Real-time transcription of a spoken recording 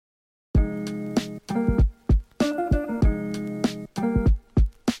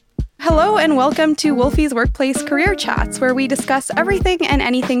and welcome to Wolfie's Workplace Career Chats, where we discuss everything and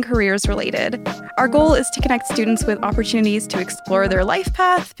anything careers related. Our goal is to connect students with opportunities to explore their life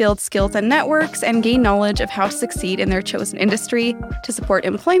path, build skills and networks, and gain knowledge of how to succeed in their chosen industry, to support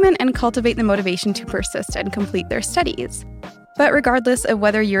employment and cultivate the motivation to persist and complete their studies. But regardless of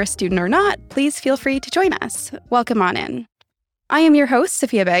whether you're a student or not, please feel free to join us. Welcome on in. I am your host,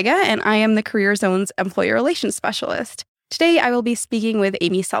 Sophia Vega, and I am the Career Zone's Employer Relations Specialist. Today, I will be speaking with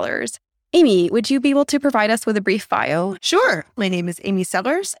Amy Sellors. Amy, would you be able to provide us with a brief bio? Sure. My name is Amy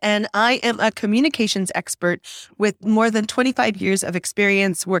Sellors, and I am a communications expert with more than 25 years of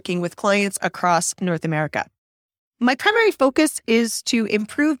experience working with clients across North America. My primary focus is to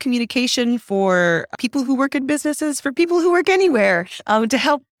improve communication for people who work in businesses, for people who work anywhere, to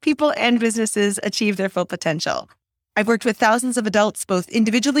help people and businesses achieve their full potential. I've worked with thousands of adults, both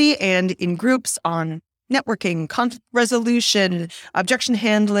individually and in groups, on networking, conflict resolution, objection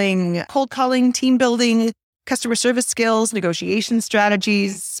handling, cold calling, team building, customer service skills, negotiation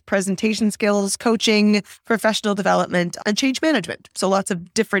strategies, presentation skills, coaching, professional development, and change management. So lots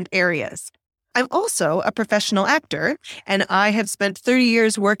of different areas. I'm also a professional actor, and I have spent 30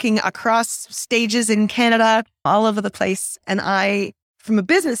 years working across stages in Canada, all over the place. And from a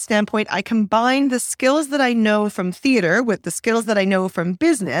business standpoint, I combine the skills that I know from theater with the skills that I know from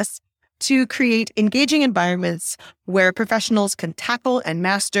business to create engaging environments where professionals can tackle and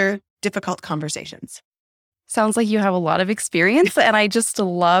master difficult conversations. Sounds like you have a lot of experience, and I just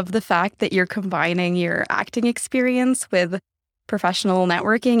love the fact that you're combining your acting experience with professional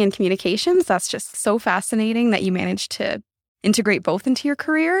networking and communications. That's just so fascinating that you managed to integrate both into your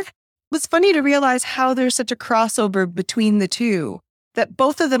career. It was funny to realize how there's such a crossover between the two, that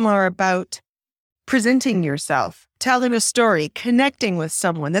both of them are about presenting yourself, telling a story, connecting with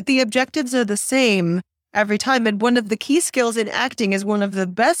someone, that the objectives are the same every time. And one of the key skills in acting is one of the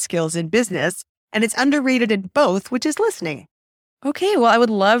best skills in business, and it's underrated in both, which is listening. Okay, well, I would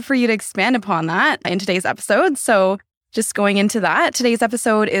love for you to expand upon that in today's episode. So just going into that, today's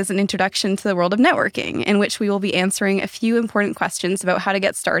episode is an introduction to the world of networking, in which we will be answering a few important questions about how to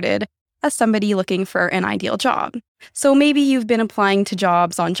get started as somebody looking for an ideal job. So maybe you've been applying to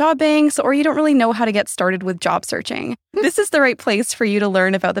jobs on job banks, or you don't really know how to get started with job searching. This is the right place for you to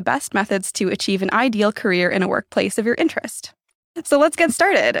learn about the best methods to achieve an ideal career in a workplace of your interest. So let's get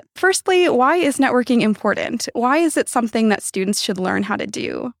started. Firstly, why is networking important? Why is it something that students should learn how to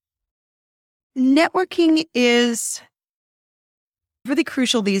do? Networking is really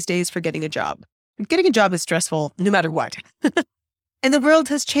crucial these days for getting a job. Getting a job is stressful no matter what. And the world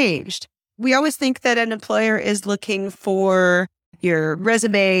has changed. We always think that an employer is looking for your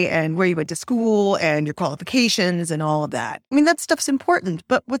resume and where you went to school and your qualifications and all of that. I mean, that stuff's important,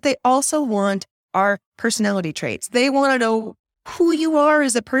 but what they also want are personality traits. They want to know who you are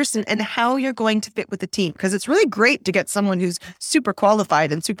as a person and how you're going to fit with the team. Because it's really great to get someone who's super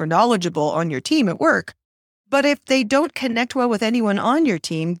qualified and super knowledgeable on your team at work. But if they don't connect well with anyone on your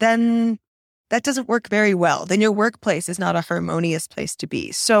team, then that doesn't work very well. Then your workplace is not a harmonious place to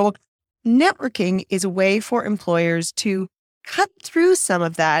be. So networking is a way for employers to cut through some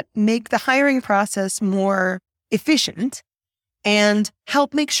of that, make the hiring process more efficient, and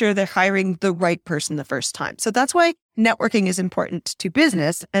help make sure they're hiring the right person the first time. So that's why networking is important to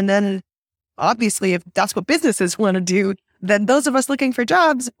business. And then obviously, if that's what businesses want to do, then those of us looking for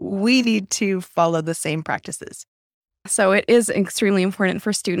jobs, we need to follow the same practices. So it is extremely important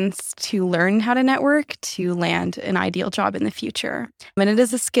for students to learn how to network to land an ideal job in the future. And it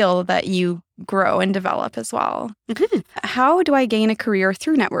is a skill that you grow and develop as well. Mm-hmm. How do I gain a career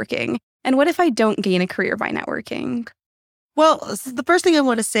through networking? And what if I don't gain a career by networking? Well, the first thing I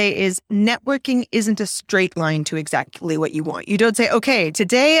want to say is networking isn't a straight line to exactly what you want. You don't say, okay,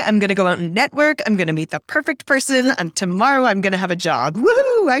 today I'm going to go out and network. I'm going to meet the perfect person. And tomorrow I'm going to have a job.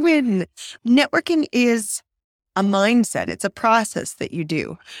 Woohoo, I win. Networking is a mindset. It's a process that you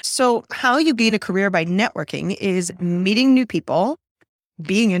do. So how you gain a career by networking is meeting new people,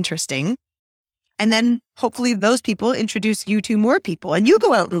 being interesting, and then hopefully those people introduce you to more people and you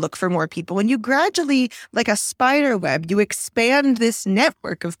go out and look for more people. And you gradually, like a spider web, you expand this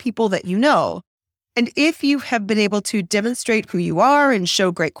network of people that you know. And if you have been able to demonstrate who you are and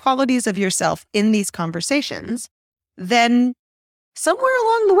show great qualities of yourself in these conversations, then somewhere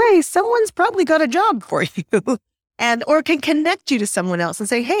along the way, someone's probably got a job for you or can connect you to someone else and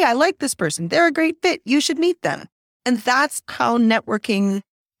say, hey, I like this person. They're a great fit. You should meet them. And that's how networking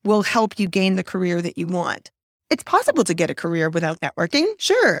will help you gain the career that you want. It's possible to get a career without networking.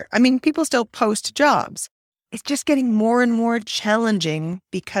 Sure. I mean, people still post jobs. It's just getting more and more challenging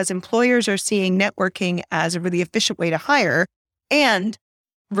because employers are seeing networking as a really efficient way to hire. And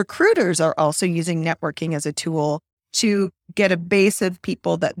recruiters are also using networking as a tool to get a base of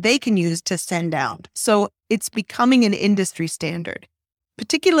people that they can use to send out. So it's becoming an industry standard,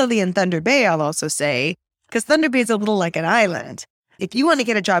 particularly in Thunder Bay, I'll also say, because Thunder Bay is a little like an island. If you want to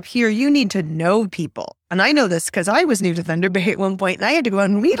get a job here, you need to know people. And I know this because I was new to Thunder Bay at one point and I had to go out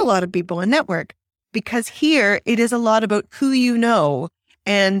and meet a lot of people and network, because here it is a lot about who you know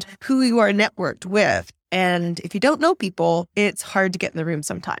and who you are networked with. And if you don't know people, it's hard to get in the room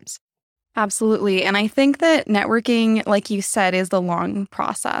sometimes. Absolutely. And I think that networking, like you said, is the long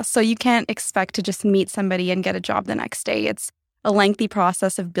process. So you can't expect to just meet somebody and get a job the next day. It's a lengthy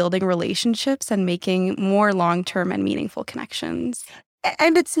process of building relationships and making more long-term and meaningful connections.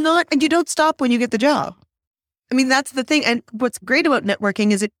 And it's not, and you don't stop when you get the job. I mean, that's the thing. And what's great about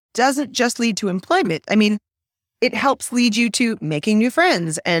networking is it doesn't just lead to employment. I mean, it helps lead you to making new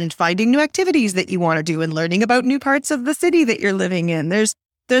friends and finding new activities that you want to do and learning about new parts of the city that you're living in. There's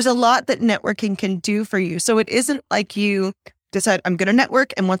a lot that networking can do for you. So it isn't like you decide, I'm going to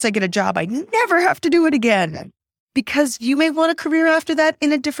network, and once I get a job, I never have to do it again. Because you may want a career after that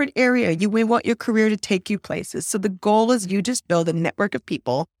in a different area. You may want your career to take you places. So the goal is you just build a network of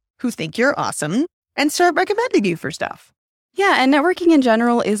people who think you're awesome and start recommending you for stuff. Yeah, and networking in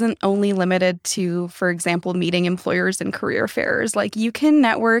general isn't only limited to, for example, meeting employers and career fairs. Like, you can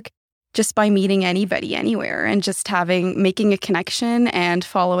network just by meeting anybody anywhere and just making a connection and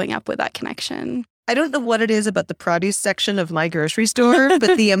following up with that connection. I don't know what it is about the produce section of my grocery store,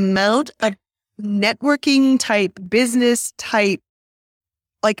 but the amount of networking type, business type,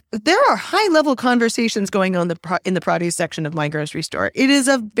 like, there are high level conversations going on in the produce section of my grocery store. It is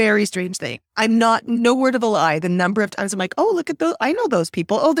a very strange thing. I'm not, no word of a lie, the number of times I'm like, oh, look at those, I know those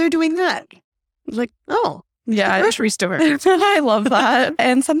people. Oh, they're doing that. Like, oh, yeah, grocery store. I love that.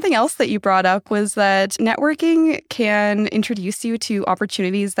 And something else that you brought up was that networking can introduce you to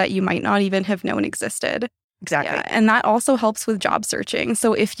opportunities that you might not even have known existed. Exactly. Yeah, and that also helps with job searching.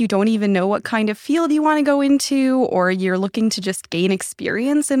 So if you don't even know what kind of field you want to go into, or you're looking to just gain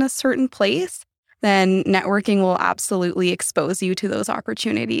experience in a certain place, then networking will absolutely expose you to those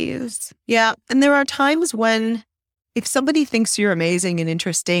opportunities. Yeah. And there are times when if somebody thinks you're amazing and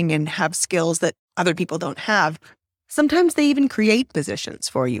interesting and have skills that other people don't have, sometimes they even create positions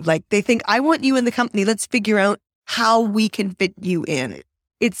for you. Like, they think, I want you in the company. Let's figure out how we can fit you in.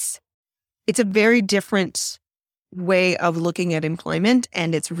 It's a very different way of looking at employment,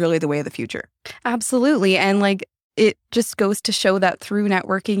 and it's really the way of the future. Absolutely. And like, it just goes to show that through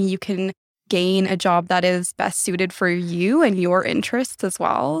networking, you can gain a job that is best suited for you and your interests as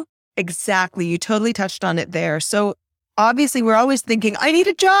well. Exactly. You totally touched on it there. So obviously, we're always thinking, I need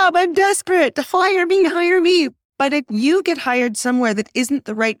a job. I'm desperate. Hire me, hire me. But if you get hired somewhere that isn't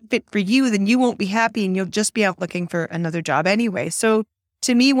the right fit for you, then you won't be happy and you'll just be out looking for another job anyway. So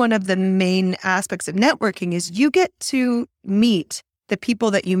to me, one of the main aspects of networking is you get to meet the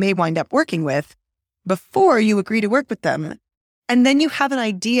people that you may wind up working with before you agree to work with them. And then you have an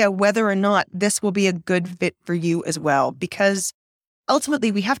idea whether or not this will be a good fit for you as well, because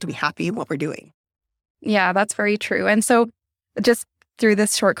ultimately we have to be happy in what we're doing. Yeah, that's very true. And so just through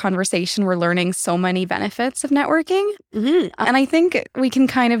this short conversation, we're learning so many benefits of networking. Mm-hmm. And I think we can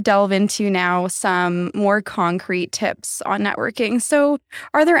kind of delve into now some more concrete tips on networking. So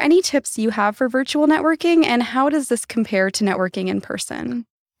are there any tips you have for virtual networking, and how does this compare to networking in person?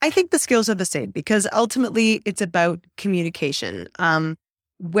 I think the skills are the same, because ultimately it's about communication.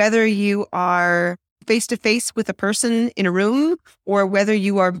 Whether you are face-to-face with a person in a room or whether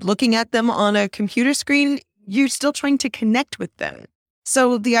you are looking at them on a computer screen, you're still trying to connect with them.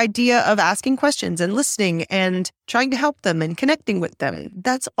 So the idea of asking questions and listening and trying to help them and connecting with them,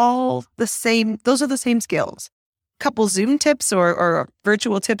 that's all the same. Those are the same skills. Couple Zoom tips or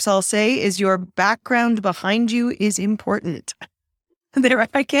virtual tips I'll say is your background behind you is important.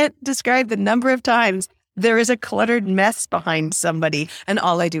 I can't describe the number of times there is a cluttered mess behind somebody and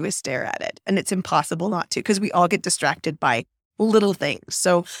all I do is stare at it. And it's impossible not to, because we all get distracted by little things.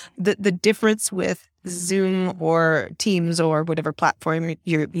 So the difference with Zoom or Teams or whatever platform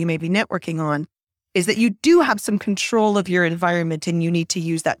you may be networking on is that you do have some control of your environment and you need to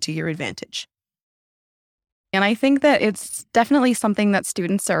use that to your advantage. And I think that it's definitely something that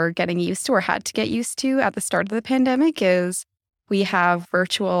students are getting used to or had to get used to at the start of the pandemic is we have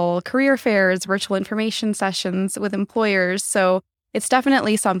virtual career fairs, virtual information sessions with employers. So it's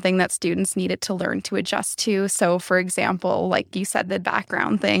definitely something that students needed to learn to adjust to. So for example, like you said, the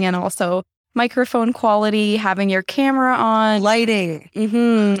background thing, and also microphone quality, having your camera on. Lighting.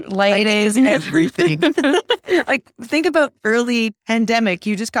 Lighting is everything. Like, think about early pandemic.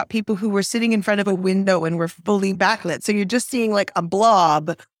 You just got people who were sitting in front of a window and were fully backlit. So you're just seeing like a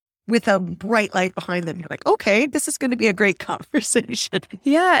blob with a bright light behind them. You're like, okay, this is going to be a great conversation.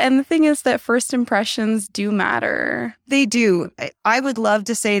 Yeah. And the thing is that first impressions do matter. They do. I would love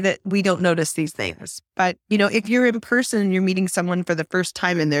to say that we don't notice these things. But, if you're in person and you're meeting someone for the first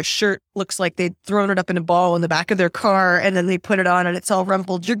time and their shirt looks like they'd thrown it up in a ball in the back of their car and then they put it on and it's all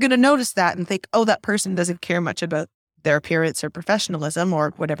rumpled, you're going to notice that and think, oh, that person doesn't care much about their appearance or professionalism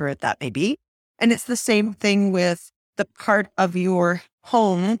or whatever that may be. And it's the same thing with the part of your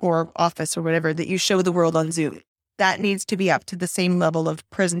home or office or whatever that you show the world on Zoom. That needs to be up to the same level of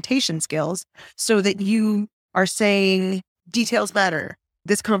presentation skills so that you are saying details matter.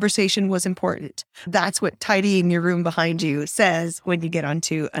 This conversation was important. That's what tidying your room behind you says when you get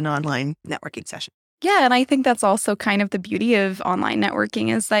onto an online networking session. Yeah, and I think that's also kind of the beauty of online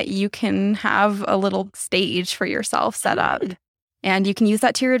networking is that you can have a little stage for yourself set up and you can use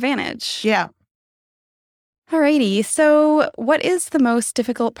that to your advantage. Yeah. Alrighty, so what is the most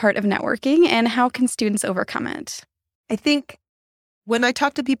difficult part of networking and how can students overcome it? I think when I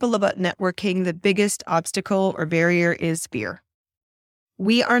talk to people about networking, the biggest obstacle or barrier is fear.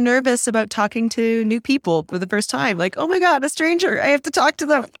 We are nervous about talking to new people for the first time. Like, oh my God, a stranger, I have to talk to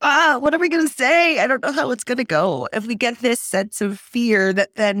them. What are we going to say? I don't know how it's going to go. If we get this sense of fear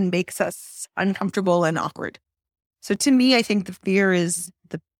that then makes us uncomfortable and awkward. So to me, I think the fear is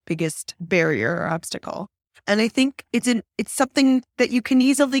the biggest barrier or obstacle. And I think it's something that you can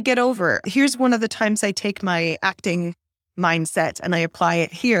easily get over. Here's one of the times I take my acting mindset and I apply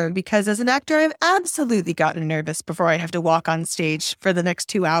it here because as an actor, I've absolutely gotten nervous before I have to walk on stage for the next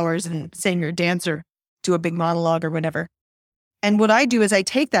 2 hours and sing or dance or do a big monologue or whatever. And what I do is I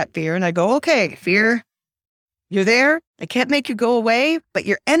take that fear and I go, okay, fear, you're there. I can't make you go away, but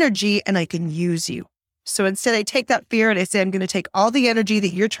your energy and I can use you. So instead I take that fear and I say, I'm going to take all the energy that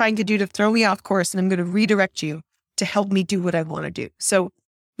you're trying to do to throw me off course and I'm going to redirect you to help me do what I want to do. So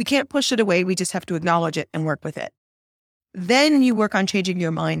we can't push it away. We just have to acknowledge it and work with it. Then you work on changing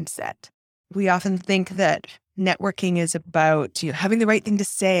your mindset. We often think that networking is about having the right thing to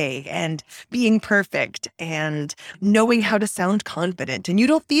say and being perfect and knowing how to sound confident. And you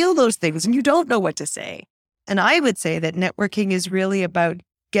don't feel those things and you don't know what to say. And I would say that networking is really about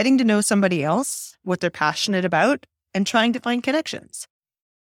getting to know somebody else, what they're passionate about, and trying to find connections,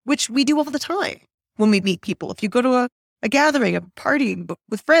 which we do all the time when we meet people. If you go to a gathering, a party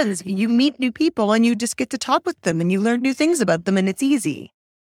with friends, you meet new people and you just get to talk with them and you learn new things about them and it's easy.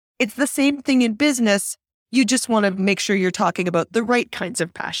 It's the same thing in business. You just want to make sure you're talking about the right kinds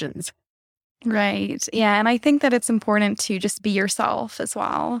of passions. Right. Yeah. And I think that it's important to just be yourself as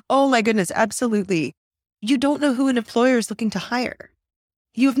well. Oh my goodness. Absolutely. You don't know who an employer is looking to hire.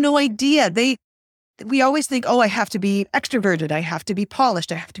 You have no idea. We always think, oh, I have to be extroverted. I have to be polished.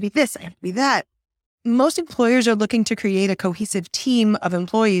 I have to be this. I have to be that. Most employers are looking to create a cohesive team of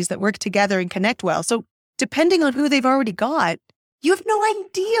employees that work together and connect well. So depending on who they've already got, you have no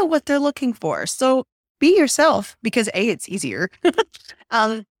idea what they're looking for. So be yourself because A, it's easier.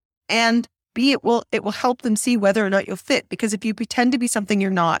 And B, it will help them see whether or not you'll fit. Because if you pretend to be something you're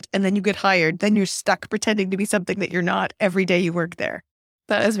not, and then you get hired, then you're stuck pretending to be something that you're not every day you work there.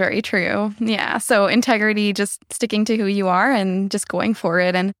 That is very true. Yeah. So integrity, just sticking to who you are and just going for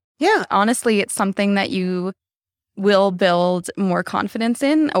it. And yeah, honestly, it's something that you will build more confidence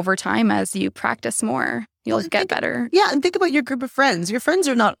in over time as you practice more. You'll get better. Yeah. And think about your group of friends. Your friends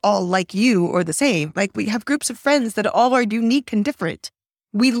are not all like you or the same. Like we have groups of friends that all are unique and different.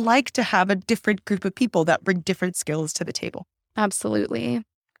 We like to have a different group of people that bring different skills to the table. Absolutely.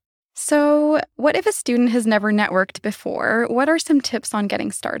 So what if a student has never networked before? What are some tips on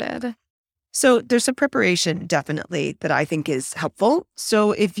getting started? So there's some preparation definitely that I think is helpful.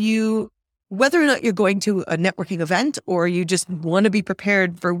 So whether or not you're going to a networking event or you just want to be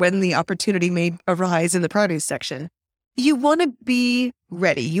prepared for when the opportunity may arise in the produce section, you want to be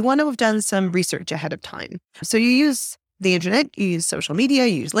ready. You want to have done some research ahead of time. So you use the internet, you use social media,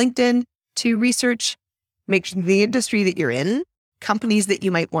 you use LinkedIn to research, make sure the industry that you're in, companies that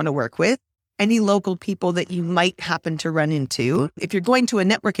you might want to work with, any local people that you might happen to run into. If you're going to a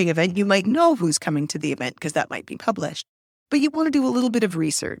networking event, you might know who's coming to the event because that might be published. But you want to do a little bit of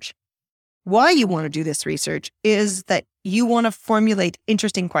research. Why you want to do this research is that you want to formulate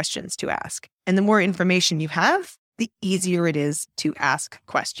interesting questions to ask. And the more information you have, the easier it is to ask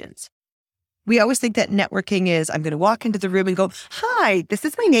questions. We always think that networking is, I'm going to walk into the room and go, hi, this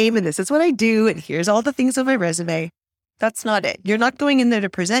is my name and this is what I do. And here's all the things on my resume. That's not it. You're not going in there to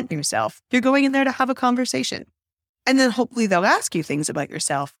present yourself. You're going in there to have a conversation. And then hopefully they'll ask you things about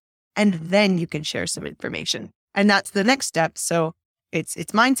yourself. And then you can share some information. And that's the next step. So it's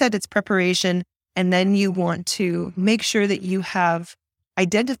mindset, it's preparation. And then you want to make sure that you have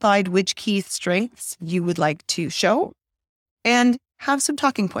identified which key strengths you would like to show and have some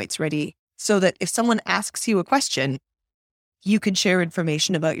talking points ready so that if someone asks you a question, you can share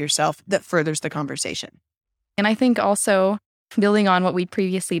information about yourself that furthers the conversation. And I think also building on what we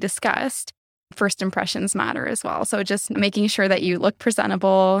previously discussed, first impressions matter as well. So just making sure that you look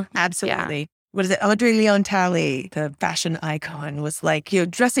presentable. Absolutely. Yeah. What is it? Audrey Leontali, the fashion icon, was like,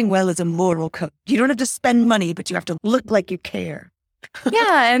 dressing well is a moral code. You don't have to spend money, but you have to look like you care.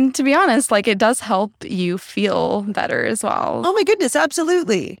 Yeah. And to be honest, like it does help you feel better as well. Oh my goodness.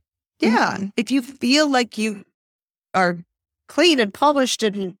 Absolutely. Yeah. Mm-hmm. If you feel like you are clean and polished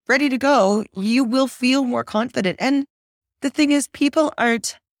and ready to go, you will feel more confident. And the thing is,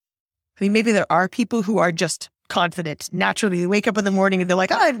 maybe there are people who are just confident. Naturally, they wake up in the morning and they're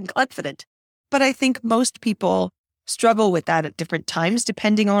like, I'm confident. But I think most people struggle with that at different times,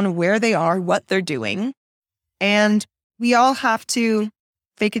 depending on where they are, what they're doing. And we all have to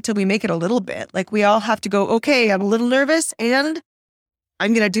fake it till we make it a little bit. Like we all have to go, okay, I'm a little nervous and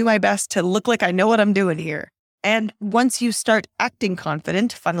I'm going to do my best to look like I know what I'm doing here. And once you start acting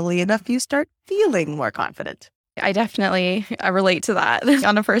confident, funnily enough, you start feeling more confident. I definitely relate to that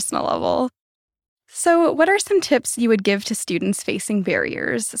on a personal level. So what are some tips you would give to students facing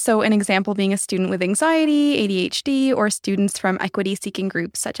barriers? So an example being a student with anxiety, ADHD, or students from equity-seeking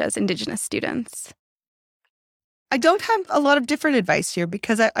groups such as Indigenous students. I don't have a lot of different advice here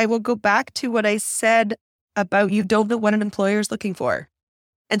because I will go back to what I said about you don't know what an employer is looking for.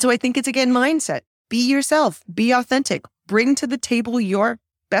 And so I think it's, again, mindset. Be yourself. Be authentic. Bring to the table your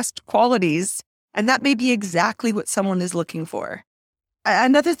best qualities. And that may be exactly what someone is looking for.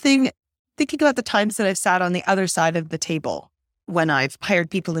 Another thing, thinking about the times that I've sat on the other side of the table when I've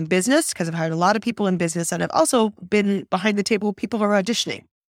hired people in business, because I've hired a lot of people in business, and I've also been behind the table with people who are auditioning.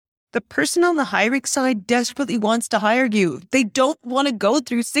 The person on the hiring side desperately wants to hire you. They don't want to go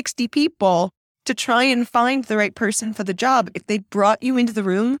through 60 people to try and find the right person for the job. If they brought you into the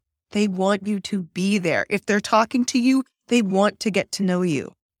room, they want you to be there. If they're talking to you, they want to get to know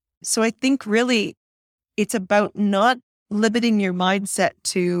you. So I think really it's about not limiting your mindset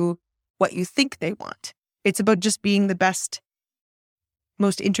to what you think they want. It's about just being the best,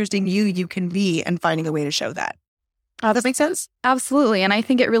 most interesting you can be and finding a way to show that. Does that make sense? Absolutely. And I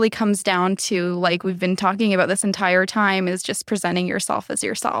think it really comes down to, like we've been talking about this entire time, is just presenting yourself as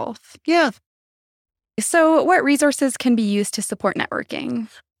yourself. Yeah. So what resources can be used to support networking?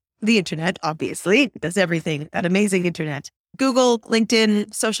 The internet, obviously, does everything. That amazing internet. Google,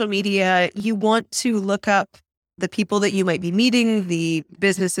 LinkedIn, social media. You want to look up the people that you might be meeting, the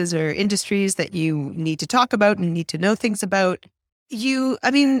businesses or industries that you need to talk about and need to know things about.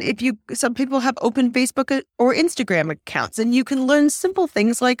 Some people have open Facebook or Instagram accounts, and you can learn simple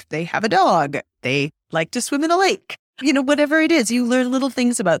things like they have a dog, they like to swim in a lake, whatever it is, you learn little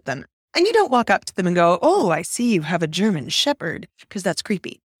things about them. And you don't walk up to them and go, oh, I see you have a German Shepherd, because that's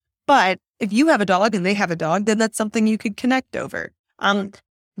creepy. But if you have a dog and they have a dog, then that's something you could connect over.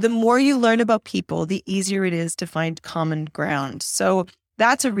 The more you learn about people, the easier it is to find common ground. So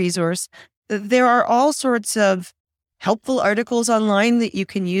that's a resource. There are all sorts of helpful articles online that you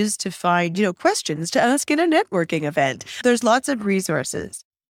can use to find, questions to ask in a networking event. There's lots of resources.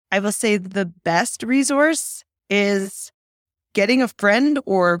 I will say the best resource is getting a friend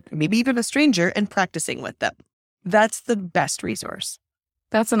or maybe even a stranger and practicing with them. That's the best resource.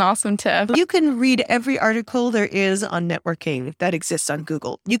 That's an awesome tip. You can read every article there is on networking that exists on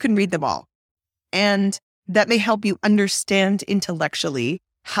Google. You can read them all. And that may help you understand intellectually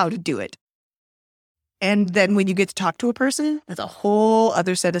how to do it. And then when you get to talk to a person, that's a whole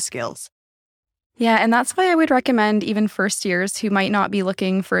other set of skills. Yeah, and that's why I would recommend even first years who might not be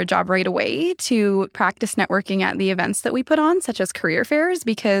looking for a job right away to practice networking at the events that we put on, such as career fairs,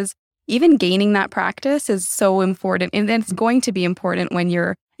 because even gaining that practice is so important. And it's going to be important when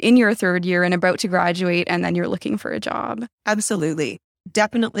you're in your third year and about to graduate and then you're looking for a job. Absolutely.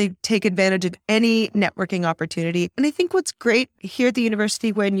 Definitely take advantage of any networking opportunity. And I think what's great here at the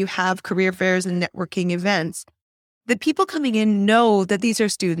university when you have career fairs and networking events, the people coming in know that these are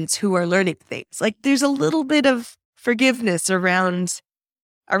students who are learning things. Like there's a little bit of forgiveness around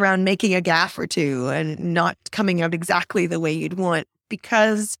making a gaffe or two and not coming out exactly the way you'd want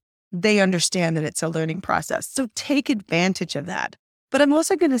because they understand that it's a learning process. So take advantage of that. But I'm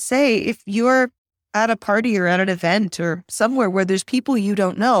also going to say, if you're at a party or at an event or somewhere where there's people you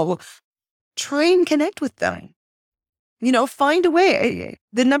don't know, try and connect with them. Find a way.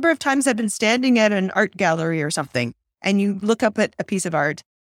 The number of times I've been standing at an art gallery or something, and you look up at a piece of art,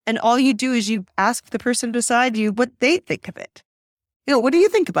 and all you do is you ask the person beside you what they think of it. What do you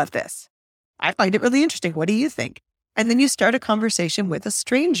think about this? I find it really interesting. What do you think? And then you start a conversation with a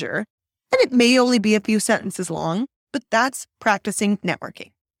stranger, and it may only be a few sentences long, but that's practicing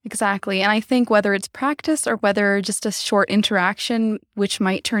networking. Exactly. And I think whether it's practice or whether just a short interaction, which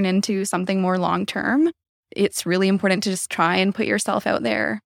might turn into something more long-term, it's really important to just try and put yourself out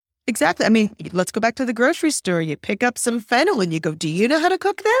there. Exactly. I mean, let's go back to the grocery store. You pick up some fennel and you go, do you know how to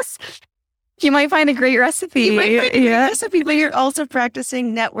cook this? You might find a great recipe. You might find a great recipe, but you're also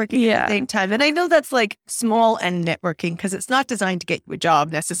practicing networking at the same time. And I know that's like small end networking because it's not designed to get you a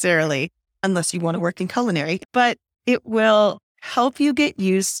job necessarily, unless you want to work in culinary, but it will help you get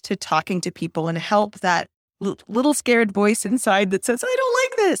used to talking to people and help that little scared voice inside that says, I don't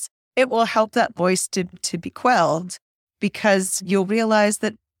like this. It will help that voice to be quelled because you'll realize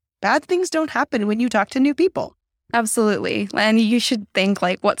that bad things don't happen when you talk to new people. Absolutely. And you should think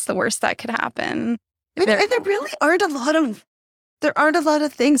like, what's the worst that could happen? And there really aren't a lot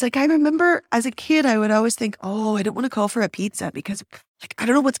of things. Like I remember as a kid, I would always think, oh, I don't want to call for a pizza because like, I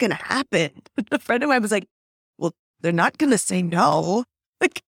don't know what's going to happen. A friend of mine was like, well, they're not going to say no.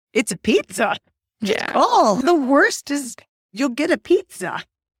 Like it's a pizza. Yeah. Oh, the worst is you'll get a pizza.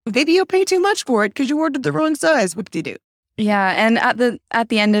 Maybe you'll pay too much for it because you ordered the wrong size. What do you do? Yeah. And at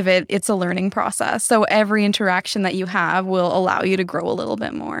the end of it, it's a learning process. So every interaction that you have will allow you to grow a little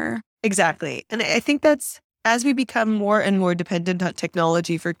bit more. Exactly. And I think that's as we become more and more dependent on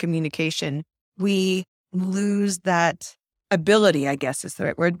technology for communication, we lose that ability, I guess is the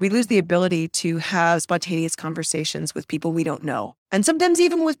right word. We lose the ability to have spontaneous conversations with people we don't know. And sometimes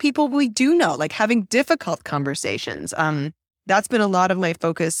even with people we do know, like having difficult conversations. That's been a lot of my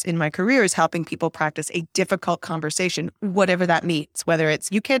focus in my career is helping people practice a difficult conversation, whatever that means, whether it's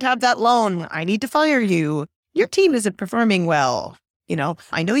you can't have that loan, I need to fire you, your team isn't performing well,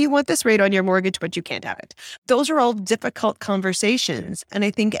 I know you want this rate on your mortgage, but you can't have it. Those are all difficult conversations. And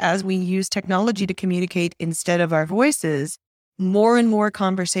I think as we use technology to communicate instead of our voices, more and more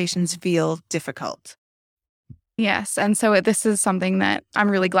conversations feel difficult. Yes. And so this is something that I'm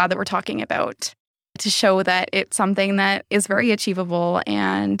really glad that we're talking about, to show that it's something that is very achievable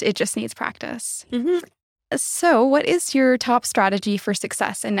and it just needs practice. Mm-hmm. So what is your top strategy for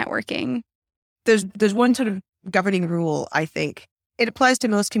success in networking? There's one sort of governing rule, I think. It applies to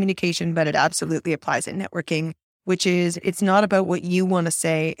most communication, but it absolutely applies in networking, which is it's not about what you want to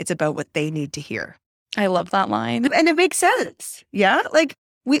say, it's about what they need to hear. I love that line. And it makes sense. Yeah. Like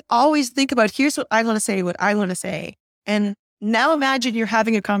we always think about here's what I want to say, what I want to say. And now imagine you're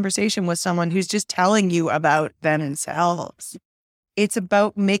having a conversation with someone who's just telling you about themselves. It's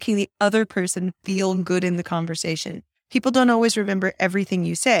about making the other person feel good in the conversation. People don't always remember everything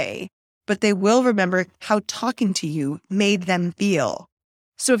you say, but they will remember how talking to you made them feel.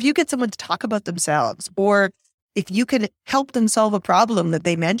 So if you get someone to talk about themselves, or if you can help them solve a problem that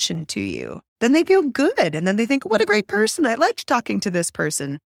they mentioned to you, then they feel good. And then they think, what a great person. I liked talking to this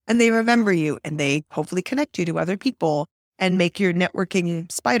person. And they remember you and they hopefully connect you to other people and make your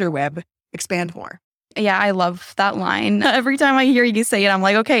networking spider web expand more. Yeah, I love that line. Every time I hear you say it, I'm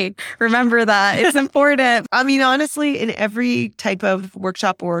like, okay, remember that. It's important. I mean, honestly, in every type of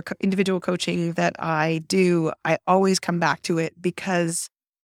workshop or individual coaching that I do, I always come back to it because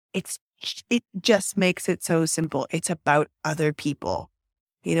it just makes it so simple. It's about other people.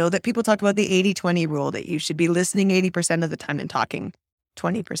 That people talk about the 80-20 rule, that you should be listening 80% of the time and talking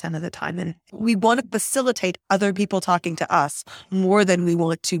 20% of the time. And we want to facilitate other people talking to us more than we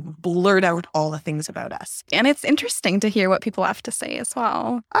want to blurt out all the things about us. And it's interesting to hear what people have to say as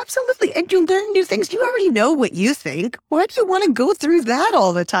well. Absolutely. And you learn new things. You already know what you think. Why do you want to go through that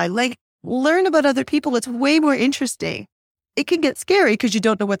all the time? Like, learn about other people. It's way more interesting. It can get scary because you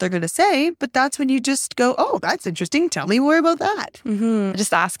don't know what they're going to say, but that's when you just go, oh, that's interesting. Tell me more about that. Mm-hmm.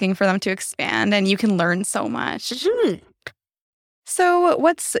 Just asking for them to expand, and you can learn so much. Mm-hmm. So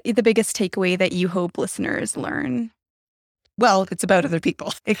what's the biggest takeaway that you hope listeners learn? Well, it's about other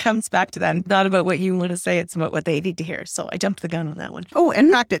people. It comes back to that. Not about what you want to say. It's about what they need to hear. So I jumped the gun on that one. Oh, and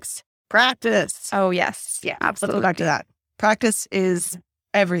practice. Practice. Oh, yes. Yeah, absolutely. Let's go back to that. Practice is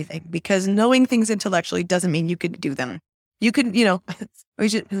everything because knowing things intellectually doesn't mean you can do them. You can,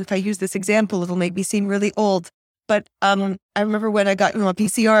 if I use this example, it'll make me seem really old. But I remember when I got a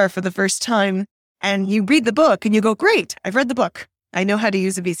VCR for the first time and you read the book and you go, great, I've read the book. I know how to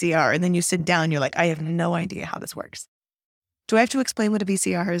use a VCR. And then you sit down, you're like, I have no idea how this works. Do I have to explain what a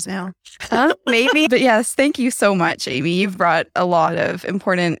VCR is now? Maybe. But yes, thank you so much, Amy. You've brought a lot of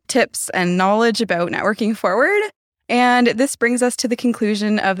important tips and knowledge about networking forward. And this brings us to the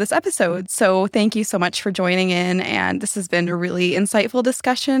conclusion of this episode. So thank you so much for joining in. And this has been a really insightful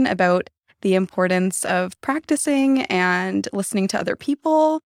discussion about the importance of practicing and listening to other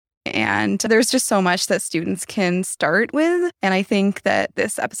people. And there's just so much that students can start with. And I think that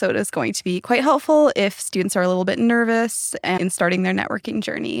this episode is going to be quite helpful if students are a little bit nervous in starting their networking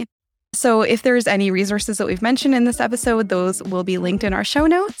journey. So if there's any resources that we've mentioned in this episode, those will be linked in our show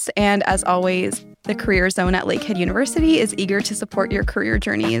notes. And as always, the Career Zone at Lakehead University is eager to support your career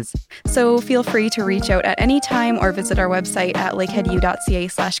journeys. So feel free to reach out at any time or visit our website at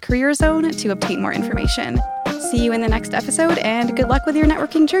lakeheadu.ca/careerzone to obtain more information. See you in the next episode and good luck with your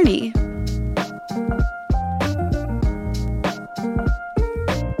networking journey.